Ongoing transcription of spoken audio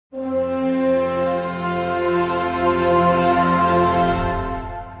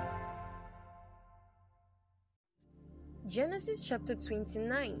Genesis chapter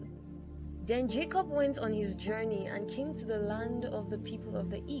 29. Then Jacob went on his journey and came to the land of the people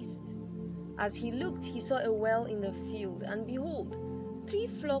of the east. As he looked, he saw a well in the field, and behold, 3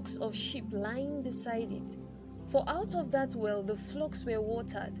 flocks of sheep lying beside it. For out of that well the flocks were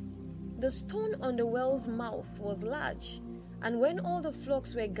watered. The stone on the well's mouth was large, and when all the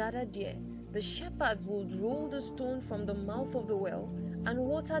flocks were gathered there, the shepherds would roll the stone from the mouth of the well and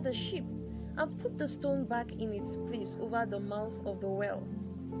water the sheep, and put the stone back in its place over the mouth of the well.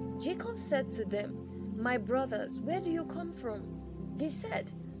 Jacob said to them, "My brothers, where do you come from?" They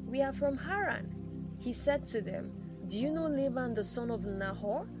said, "We are from Haran." He said to them, "Do you know Laban the son of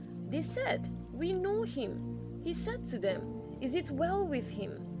Nahor?" They said, "We know him." He said to them, "Is it well with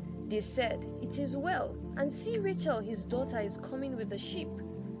him?" They said, "It is well, and see, Rachel his daughter is coming with the sheep."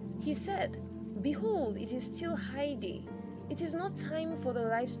 He said, "Behold, it is still high day. It is not time for the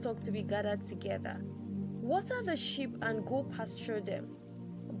livestock to be gathered together. Water the sheep and go pasture them."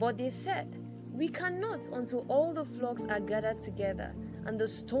 But they said, "We cannot until all the flocks are gathered together, and the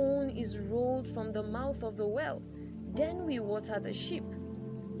stone is rolled from the mouth of the well. Then we water the sheep."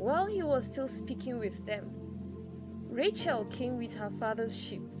 While he was still speaking with them, Rachel came with her father's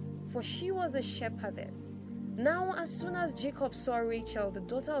sheep, for she was a shepherdess. Now as soon as Jacob saw Rachel, the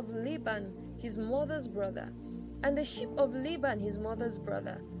daughter of Laban, his mother's brother, and the sheep of Laban, his mother's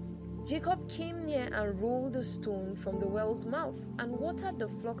brother, Jacob came near and rolled the stone from the well's mouth and watered the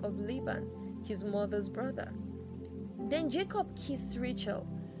flock of Laban, his mother's brother. Then Jacob kissed Rachel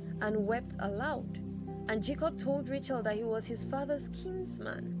and wept aloud. And Jacob told Rachel that he was his father's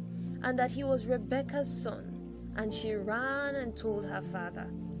kinsman, and that he was Rebekah's son. And she ran and told her father.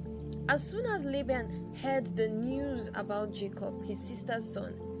 As soon as Laban heard the news about Jacob, his sister's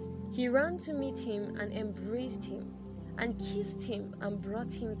son, he ran to meet him and embraced him, and kissed him and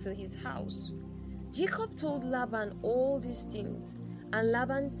brought him to his house. Jacob told Laban all these things, and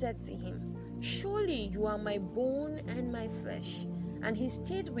Laban said to him, "Surely you are my bone and my flesh." And he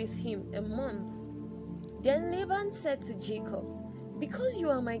stayed with him a month. Then Laban said to Jacob, "Because you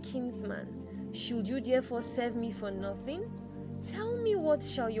are my kinsman, should you therefore serve me for nothing? Tell me, what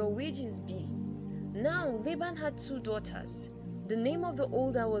shall your wages be?" Now Laban had 2 daughters. The name of the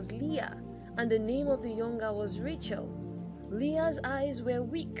older was Leah, and the name of the younger was Rachel. Leah's eyes were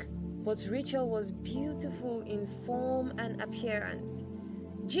weak, but Rachel was beautiful in form and appearance.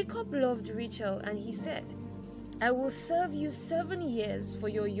 Jacob loved Rachel, and he said, "I will serve you 7 years for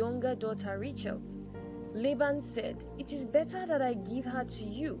your younger daughter Rachel." Laban said, "It is better that I give her to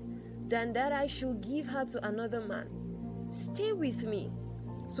you than that I should give her to another man. Stay with me."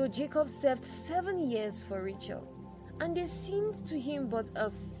 So Jacob served 7 years for Rachel, and they seemed to him but a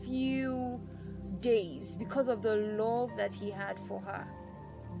few days because of the love that he had for her.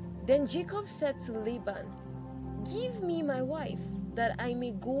 Then Jacob said to Laban, "Give me my wife, that I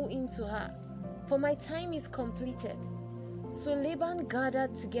may go into her, for my time is completed." So Laban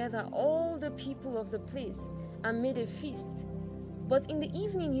gathered together all the people of the place and made a feast. But in the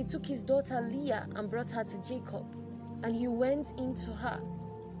evening he took his daughter Leah and brought her to Jacob, and he went into her.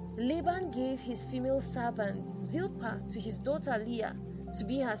 Laban gave his female servant Zilpah to his daughter Leah to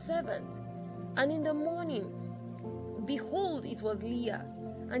be her servant. And in the morning, behold, it was Leah.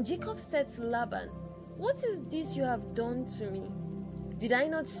 And Jacob said to Laban, "What is this you have done to me? Did I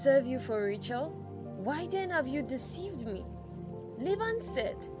not serve you for Rachel? Why then have you deceived me?" Laban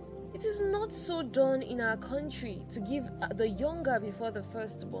said, "It is not so done in our country to give the younger before the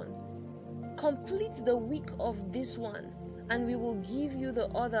firstborn. Complete the week of this one, and we will give you the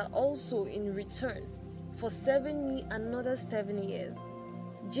other also in return, for serving me another 7 years."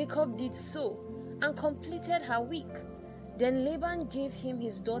 Jacob did so, and completed her week. Then Laban gave him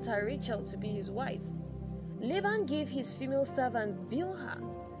his daughter Rachel to be his wife. Laban gave his female servant Bilhah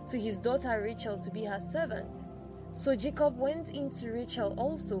to his daughter Rachel to be her servant. So Jacob went into Rachel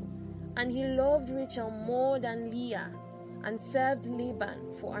also, and he loved Rachel more than Leah, and served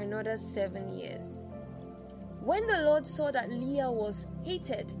Laban for another 7 years. When the Lord saw that Leah was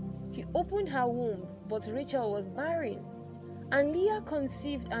hated, he opened her womb, but Rachel was barren. And Leah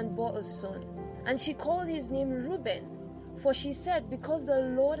conceived and bore a son, and she called his name Reuben, for she said, "Because the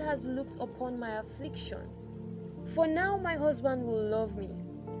Lord has looked upon my affliction. For now my husband will love me."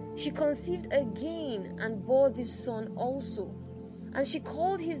 She conceived again and bore this son also, and she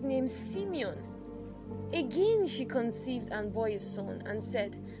called his name Simeon. Again she conceived and bore a son, and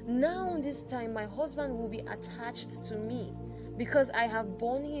said, "Now this time my husband will be attached to me, because I have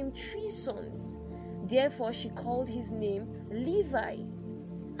borne him 3 sons. Therefore she called his name Levi.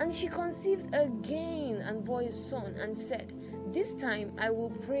 And she conceived again and bore a son, and said, "This time I will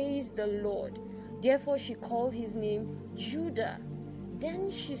praise the Lord." Therefore she called his name Judah. Then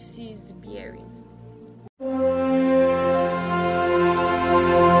she ceased bearing.